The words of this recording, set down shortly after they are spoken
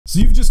So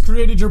you've just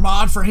created your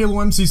mod for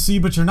Halo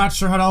MCC, but you're not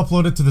sure how to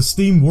upload it to the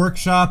Steam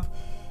Workshop?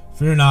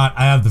 Fear not,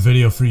 I have the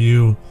video for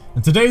you.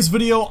 In today's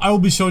video, I will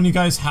be showing you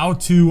guys how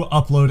to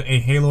upload a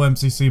Halo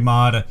MCC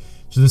mod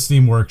to the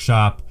Steam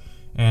Workshop.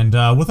 And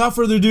without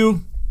further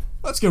ado,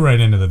 let's get right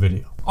into the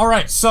video.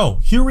 Alright,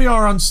 so here we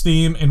are on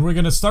Steam, and we're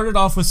going to start it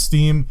off with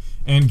Steam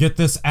and get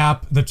this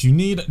app that you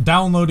need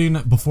downloading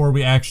before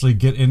we actually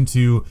get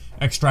into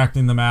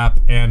extracting the map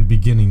and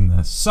beginning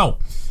this. So,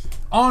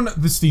 on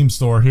the Steam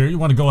store here, you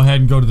want to go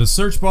ahead and go to the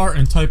search bar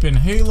and type in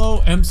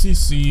Halo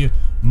MCC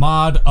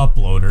Mod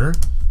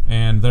Uploader.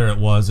 And there it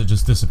was, it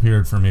just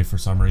disappeared for me for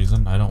some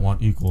reason. I don't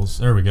want equals,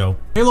 there we go.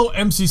 Halo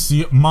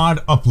MCC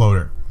Mod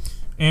Uploader.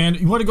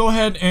 And you want to go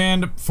ahead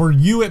and, for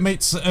you it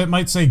might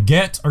say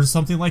get or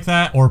something like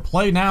that, or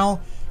play now.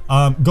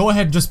 Go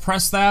ahead and just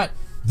press that.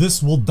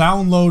 This will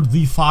download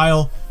the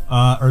file,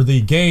 or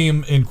the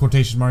game in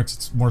quotation marks,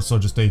 it's more so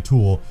just a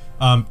tool,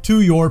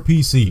 to your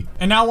PC.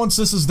 And now once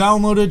this is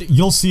downloaded,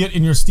 you'll see it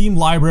in your Steam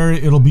library.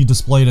 It'll be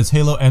displayed as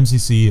Halo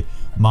MCC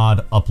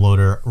Mod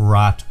Uploader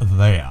right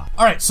there.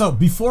 Alright, so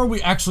before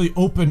we actually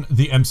open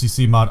the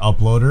MCC Mod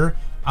Uploader,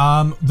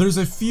 there's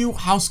a few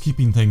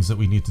housekeeping things that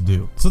we need to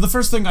do. So the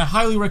first thing I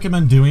highly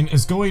recommend doing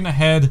is going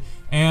ahead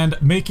and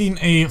making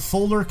a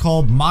folder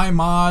called My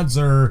Mods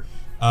or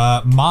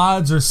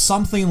mods or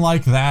something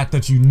like that,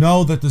 that you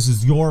know that this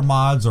is your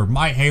mods or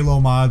My Halo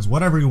Mods,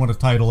 whatever you want to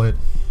title it.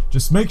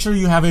 Just make sure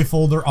you have a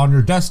folder on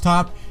your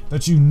desktop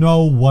that you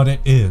know what it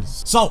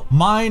is. So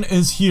mine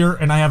is here,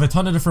 and I have a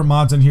ton of different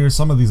mods in here.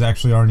 Some of these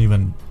actually aren't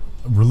even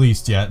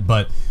released yet,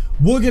 but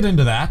we'll get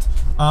into that.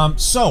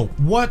 So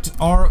what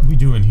are we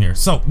doing here?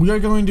 So we are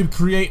going to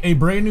create a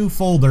brand new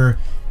folder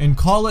and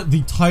call it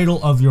the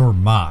title of your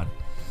mod.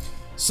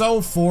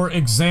 So for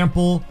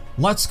example,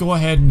 let's go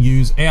ahead and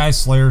use AI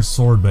Slayer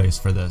Sword Base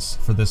for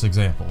this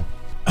example.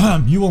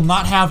 You will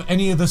not have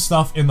any of this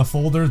stuff in the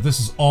folder. This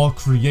is all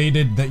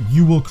created that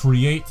you will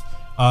create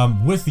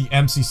with the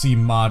MCC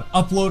Mod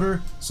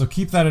Uploader. So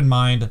keep that in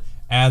mind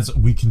as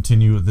we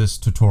continue this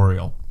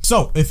tutorial.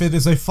 So if it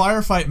is a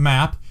firefight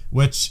map,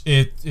 which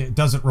it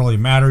doesn't really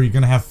matter, you're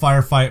gonna have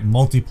firefight,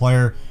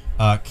 multiplayer,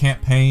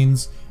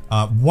 campaigns,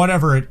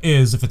 whatever it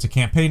is. If it's a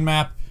campaign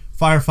map,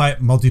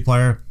 firefight,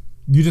 multiplayer,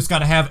 you just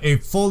gotta have a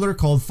folder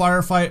called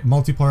firefight,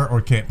 multiplayer,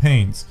 or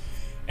campaigns.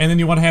 And then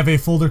you want to have a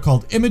folder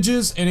called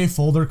images and a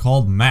folder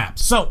called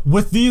maps. So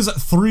with these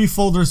three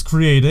folders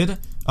created,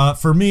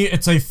 for me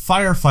it's a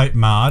firefight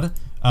mod.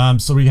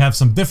 So we have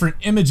some different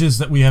images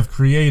that we have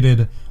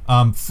created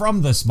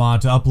from this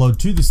mod to upload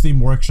to the Steam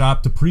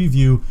Workshop to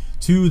preview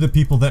to the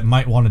people that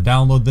might want to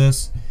download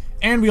this.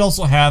 And we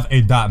also have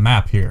a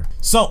 .map here.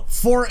 So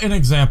for an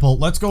example,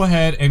 let's go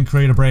ahead and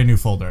create a brand new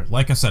folder.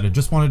 Like I said, I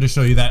just wanted to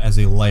show you that as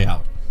a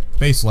layout,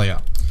 base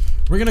layout.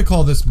 We're going to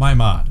call this My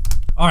Mod.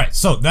 Alright,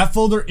 so that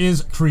folder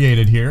is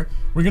created here.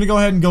 We're going to go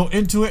ahead and go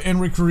into it and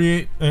we're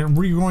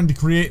going to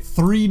create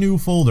three new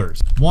folders.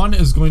 One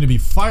is going to be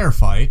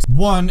Firefight,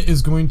 one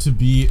is going to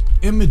be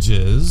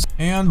Images,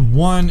 and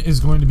one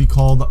is going to be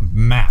called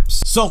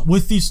Maps. So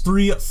with these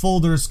three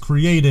folders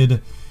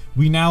created,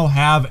 we now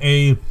have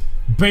a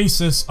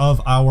basis of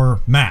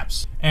our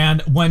maps.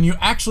 And when you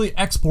actually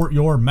export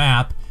your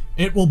map,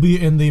 it will be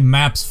in the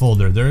Maps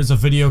folder. There is a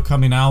video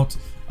coming out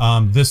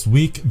this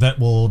week that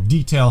will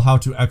detail how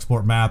to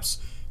export maps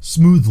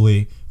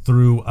smoothly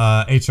through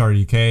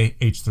HREK,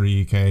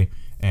 H3EK,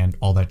 and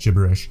all that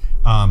gibberish.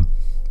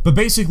 But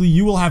basically,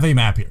 you will have a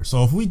map here.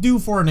 So if we do,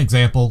 for an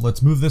example,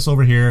 let's move this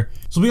over here.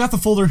 So we got the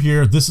folder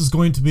here. This is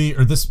going to be,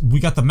 we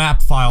got the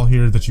map file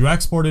here that you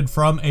exported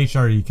from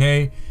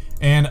HREK,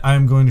 and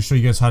I'm going to show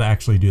you guys how to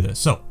actually do this.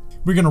 So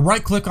we're going to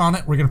right click on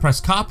it. We're going to press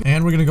copy,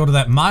 and we're going to go to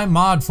that My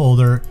Mod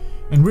folder,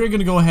 and we're going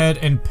to go ahead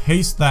and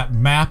paste that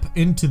map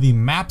into the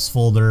maps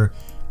folder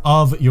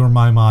of your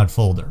My Mod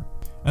folder.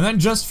 And then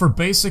just for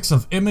basics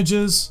of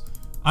images,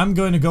 I'm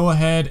going to go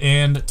ahead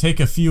and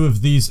take a few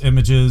of these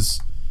images,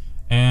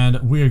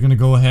 and we are going to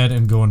go ahead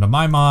and go into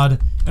My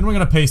Mod, and we're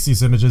going to paste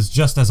these images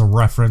just as a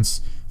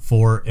reference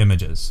for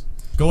images.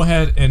 Go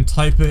ahead and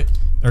type it,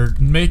 or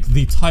make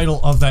the title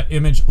of that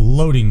image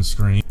loading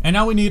screen. And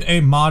now we need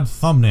a mod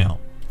thumbnail.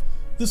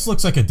 This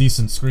looks like a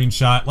decent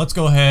screenshot. Let's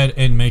go ahead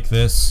and make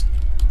this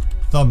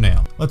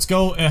thumbnail. Let's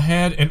go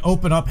ahead and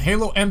open up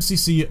Halo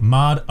MCC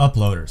Mod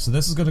Uploader. So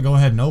this is going to go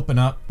ahead and open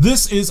up.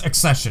 This is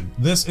Accession.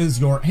 This is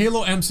your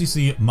Halo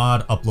MCC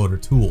Mod Uploader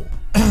tool.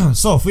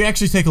 So if we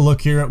actually take a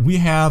look here, we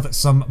have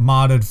some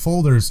modded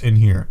folders in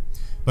here,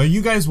 but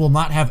you guys will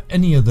not have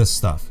any of this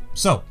stuff.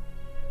 So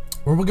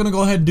what we're going to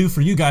go ahead and do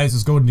for you guys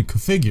is go into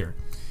Configure.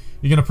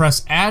 You're going to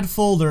press Add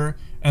Folder,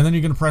 and then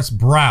you're going to press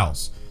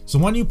Browse. So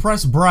when you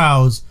press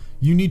Browse,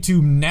 you need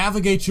to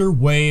navigate your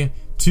way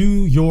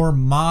to your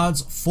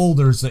mods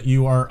folders that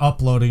you are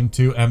uploading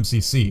to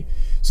MCC.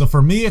 So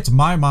for me, it's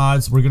My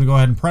Mods. We're going to go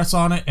ahead and press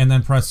on it and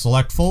then press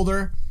Select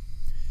Folder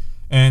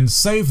and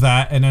save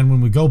that. And then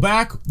when we go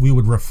back, we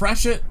would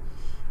refresh it,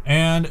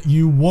 and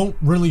you won't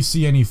really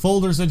see any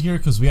folders in here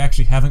because we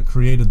actually haven't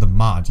created the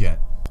mod yet.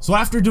 So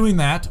after doing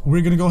that,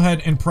 we're going to go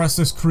ahead and press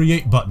this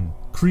Create button.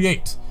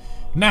 Create.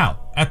 Now,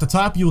 at the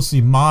top you will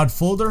see mod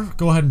folder.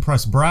 Go ahead and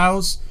press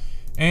browse,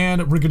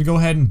 and we're gonna go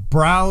ahead and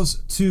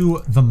browse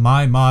to the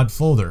my mod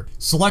folder.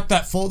 Select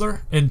that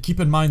folder and keep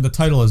in mind the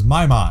title is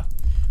my mod.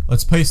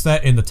 Let's paste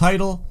that in the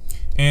title,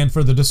 and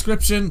for the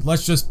description,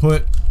 let's just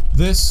put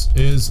this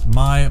is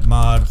my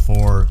mod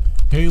for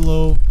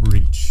Halo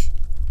Reach.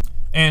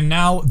 And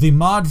now the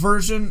mod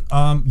version,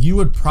 you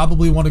would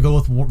probably want to go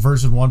with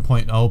version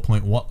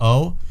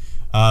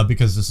 1.0.10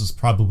 because this is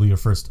probably your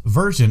first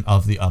version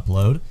of the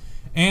upload.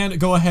 And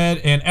go ahead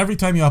and every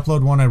time you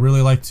upload one, I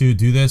really like to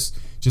do this,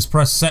 just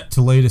press set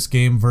to latest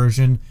game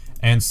version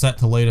and set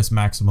to latest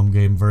maximum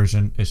game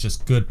version. It's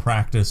just good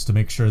practice to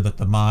make sure that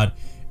the mod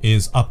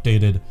is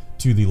updated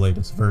to the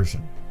latest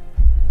version.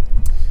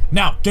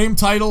 Now, game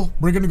title,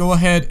 we're going to go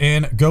ahead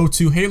and go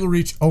to Halo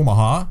Reach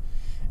Omaha.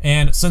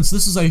 And since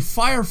this is a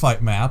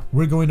firefight map,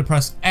 we're going to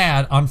press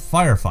add on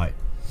firefight.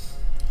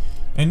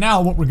 And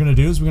now what we're going to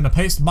do is we're going to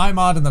paste my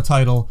mod in the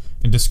title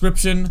and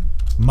description,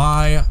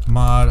 my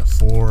mod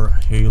for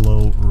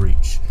Halo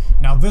Reach.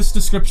 Now this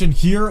description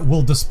here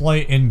will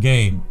display in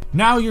game.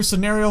 Now your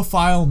scenario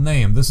file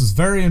name. This is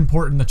very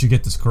important that you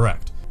get this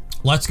correct.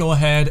 Let's go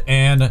ahead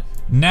and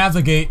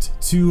navigate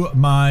to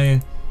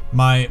my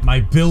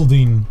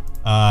building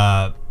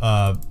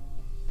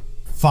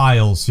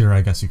files here,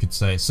 I guess you could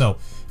say. So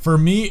for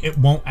me, it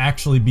won't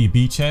actually be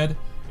Beachhead.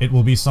 It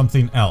will be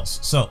something else.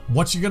 So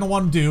what you're gonna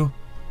want to do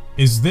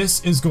is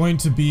this is going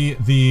to be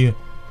the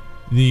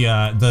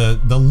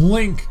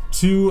link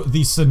to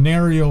the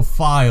scenario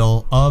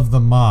file of the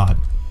mod.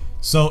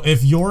 So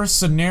if your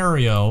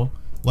scenario,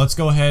 let's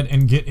go ahead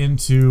and get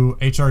into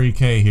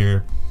HREK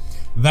here.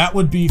 That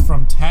would be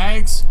from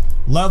tags,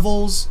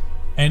 levels,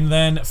 and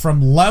then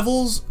from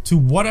levels to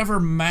whatever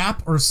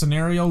map or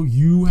scenario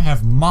you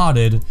have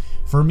modded.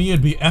 For me,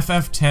 it'd be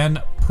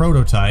FF10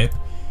 prototype.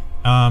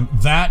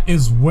 That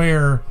is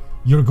where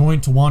you're going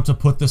to want to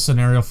put the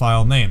scenario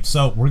file name.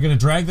 So we're going to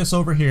drag this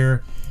over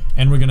here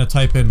and we're going to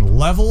type in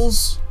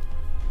levels.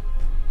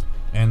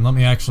 And let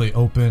me actually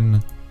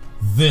open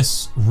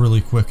this really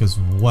quick as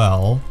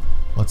well.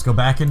 Let's go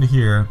back into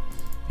here.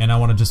 And I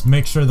want to just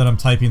make sure that I'm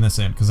typing this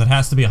in because it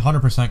has to be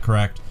 100%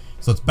 correct.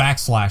 So it's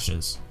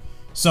backslashes.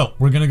 So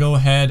we're going to go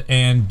ahead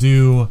and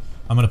do,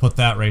 I'm going to put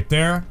that right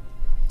there.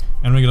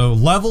 And we're going to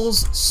go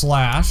levels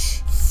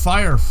slash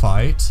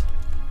firefight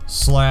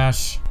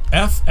slash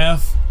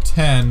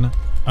FF10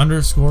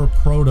 underscore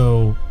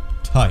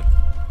prototype.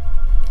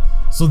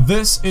 So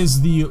this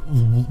is the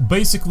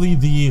basically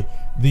the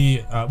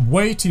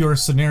way to your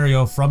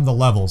scenario from the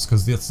levels,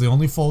 because it's the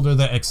only folder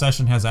that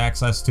Accession has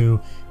access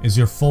to is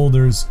your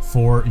folders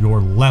for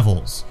your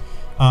levels.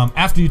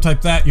 After you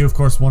type that, you of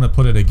course want to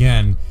put it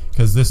again,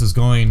 because this is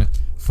going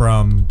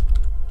from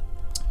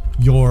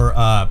your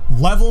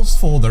levels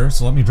folder.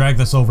 So let me drag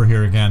this over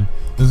here again.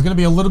 There's going to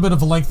be a little bit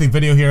of a lengthy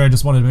video here. I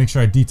just wanted to make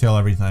sure I detail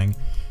everything.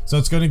 So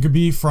it's going to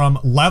be from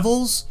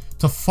levels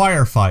to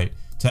firefight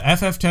to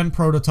FF10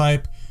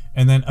 prototype,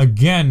 and then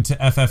again to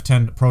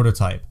FF10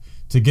 prototype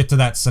to get to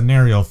that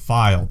scenario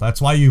file. That's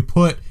why you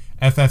put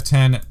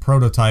FF10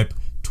 prototype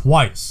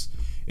twice.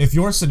 If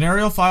your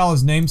scenario file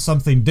is named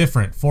something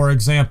different, for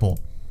example,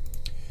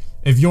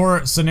 if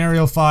your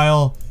scenario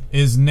file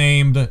is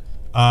named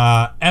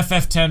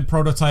FF10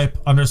 prototype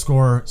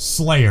underscore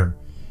Slayer,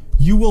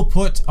 you will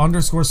put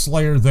underscore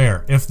Slayer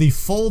there. If the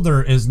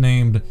folder is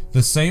named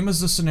the same as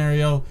the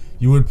scenario,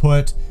 you would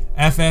put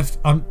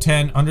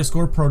FF10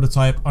 underscore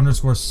prototype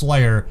underscore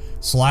Slayer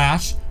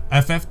slash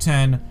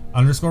FF10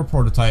 underscore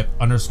prototype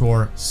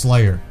underscore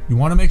Slayer. You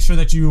want to make sure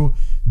that you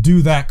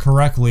do that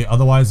correctly,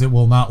 otherwise it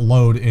will not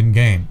load in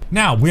game.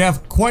 Now we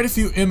have quite a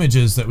few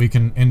images that we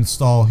can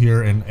install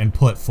here and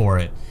put for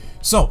it.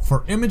 So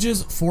for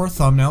images for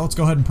thumbnail, let's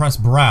go ahead and press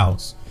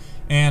browse.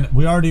 And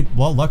we already,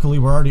 well, luckily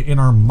we're already in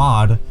our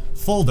mod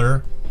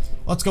folder.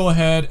 Let's go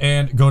ahead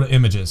and go to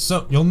images.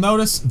 So you'll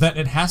notice that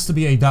it has to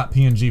be a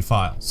 .png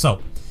file.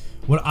 So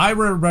what I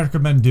would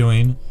recommend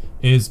doing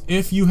is,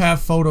 if you have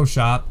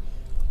Photoshop,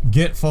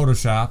 get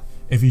Photoshop.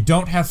 If you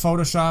don't have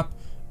Photoshop,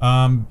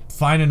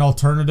 find an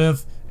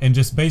alternative and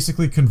just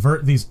basically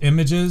convert these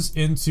images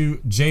into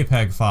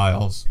JPEG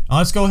files. Now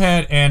let's go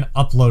ahead and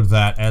upload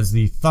that as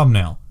the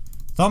thumbnail.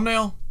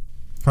 Thumbnail,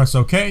 press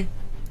OK,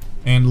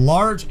 and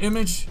large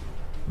image,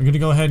 we're going to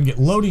go ahead and get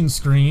loading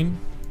screen,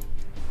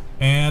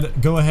 and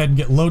go ahead and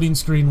get loading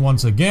screen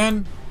once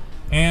again,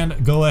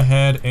 and go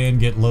ahead and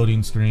get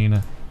loading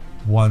screen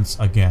once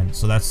again.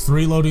 So that's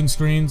 3 loading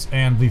screens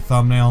and the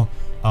thumbnail.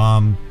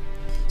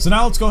 So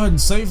now let's go ahead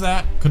and save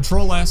that.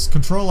 Control S,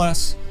 Control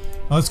S.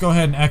 Now let's go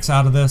ahead and X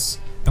out of this,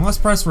 and let's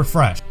press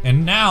refresh.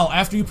 And now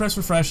after you press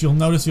refresh, you'll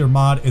notice your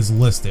mod is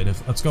listed.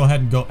 Let's go ahead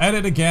and go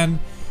edit again.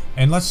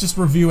 And let's just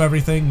review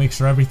everything, make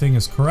sure everything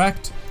is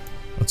correct.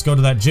 Let's go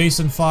to that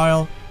JSON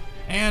file,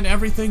 and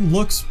everything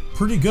looks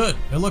pretty good.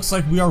 It looks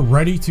like we are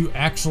ready to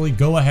actually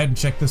go ahead and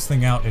check this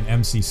thing out in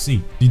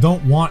MCC. You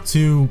don't want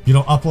to,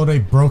 upload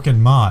a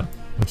broken mod,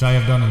 which I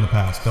have done in the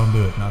past. Don't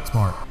do it, not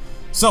smart.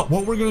 So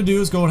what we're gonna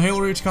do is go in Halo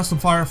Reach Custom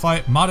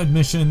Firefight, modded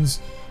missions,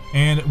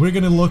 and we're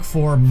gonna look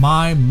for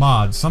my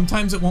mod.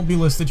 Sometimes it won't be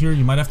listed here.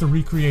 You might have to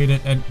recreate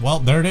it, and well,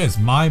 there it is,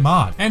 my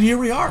mod. And here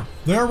we are.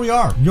 There we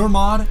are. Your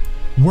mod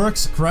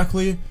works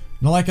correctly.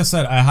 Now, like I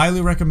said, I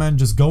highly recommend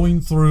just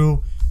going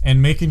through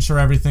and making sure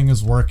everything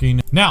is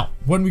working. Now,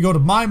 when we go to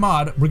my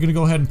mod, we're gonna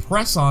go ahead and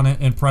press on it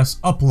and press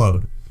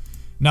upload.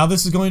 Now,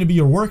 this is going to be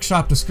your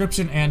workshop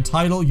description and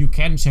title. You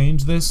can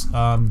change this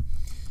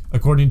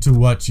according to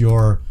what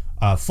your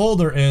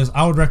folder is.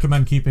 I would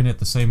recommend keeping it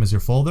the same as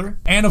your folder.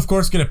 And of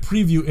course, get a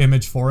preview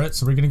image for it.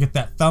 So we're gonna get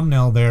that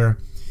thumbnail there.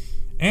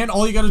 And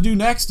all you gotta do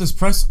next is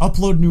press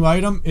upload new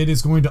item. It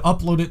is going to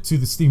upload it to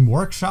the Steam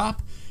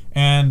Workshop.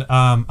 And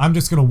I'm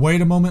just gonna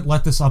wait a moment,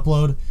 let this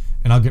upload,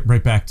 and I'll get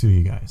right back to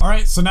you guys. All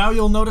right, so now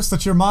you'll notice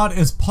that your mod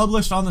is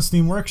published on the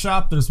Steam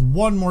Workshop. There's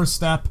one more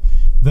step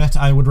that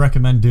I would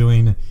recommend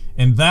doing,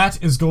 and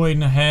that is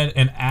going ahead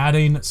and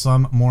adding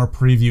some more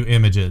preview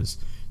images.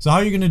 So how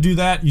you're gonna do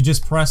that, you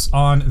just press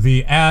on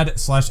the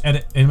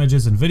add/edit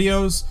images and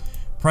videos,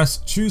 press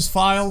choose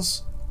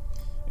files,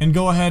 and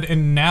go ahead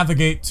and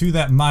navigate to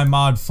that my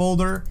mod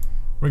folder.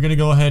 We're gonna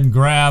go ahead and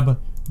grab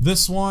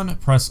this one,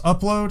 press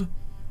upload.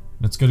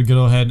 It's gonna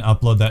go ahead and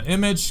upload that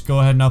image. Go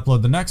ahead and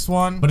upload the next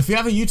one. But if you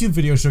have a YouTube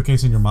video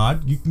showcasing your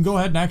mod, you can go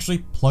ahead and actually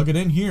plug it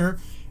in here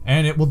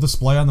and it will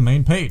display on the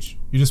main page.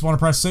 You just wanna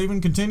press save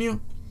and continue.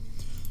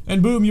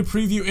 And boom, your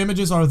preview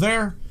images are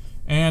there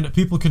and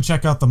people can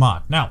check out the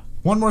mod. Now,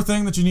 one more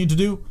thing that you need to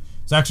do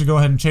is actually go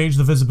ahead and change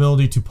the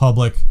visibility to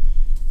public,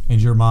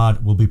 and your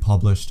mod will be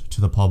published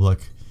to the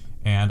public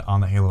and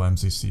on the Halo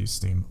MCC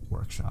Steam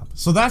Workshop.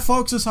 So that,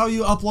 folks, is how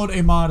you upload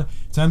a mod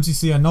to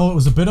MCC. I know it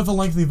was a bit of a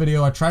lengthy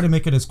video. I tried to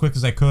make it as quick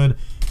as I could,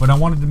 but I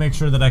wanted to make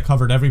sure that I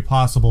covered every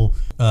possible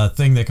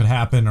thing that could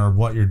happen or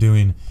what you're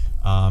doing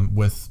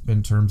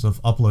in terms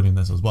of uploading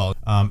this as well.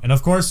 And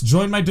of course,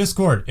 join my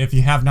Discord if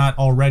you have not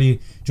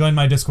already. Join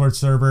my Discord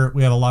server.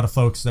 We have a lot of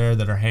folks there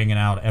that are hanging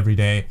out every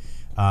day,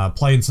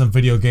 playing some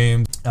video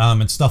games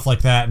and stuff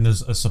like that. And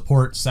there's a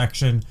support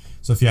section.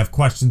 So if you have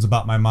questions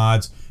about my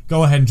mods,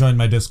 go ahead and join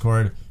my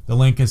Discord. The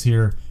link is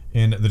here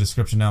in the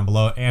description down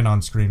below and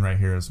on screen right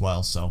here as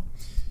well. So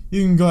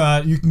you can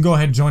go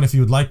ahead and join if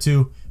you would like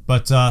to.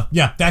 But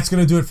yeah, that's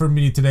gonna do it for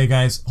me today,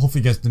 guys.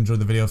 Hopefully you guys enjoyed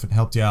the video. If it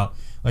helped you out,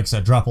 like I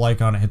said, drop a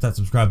like on it, hit that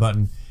subscribe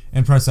button,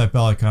 and press that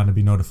bell icon to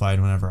be notified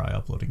whenever I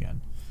upload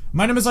again.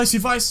 My name is Icy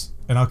Vice,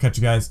 and I'll catch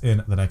you guys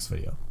in the next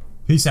video.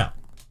 Peace out.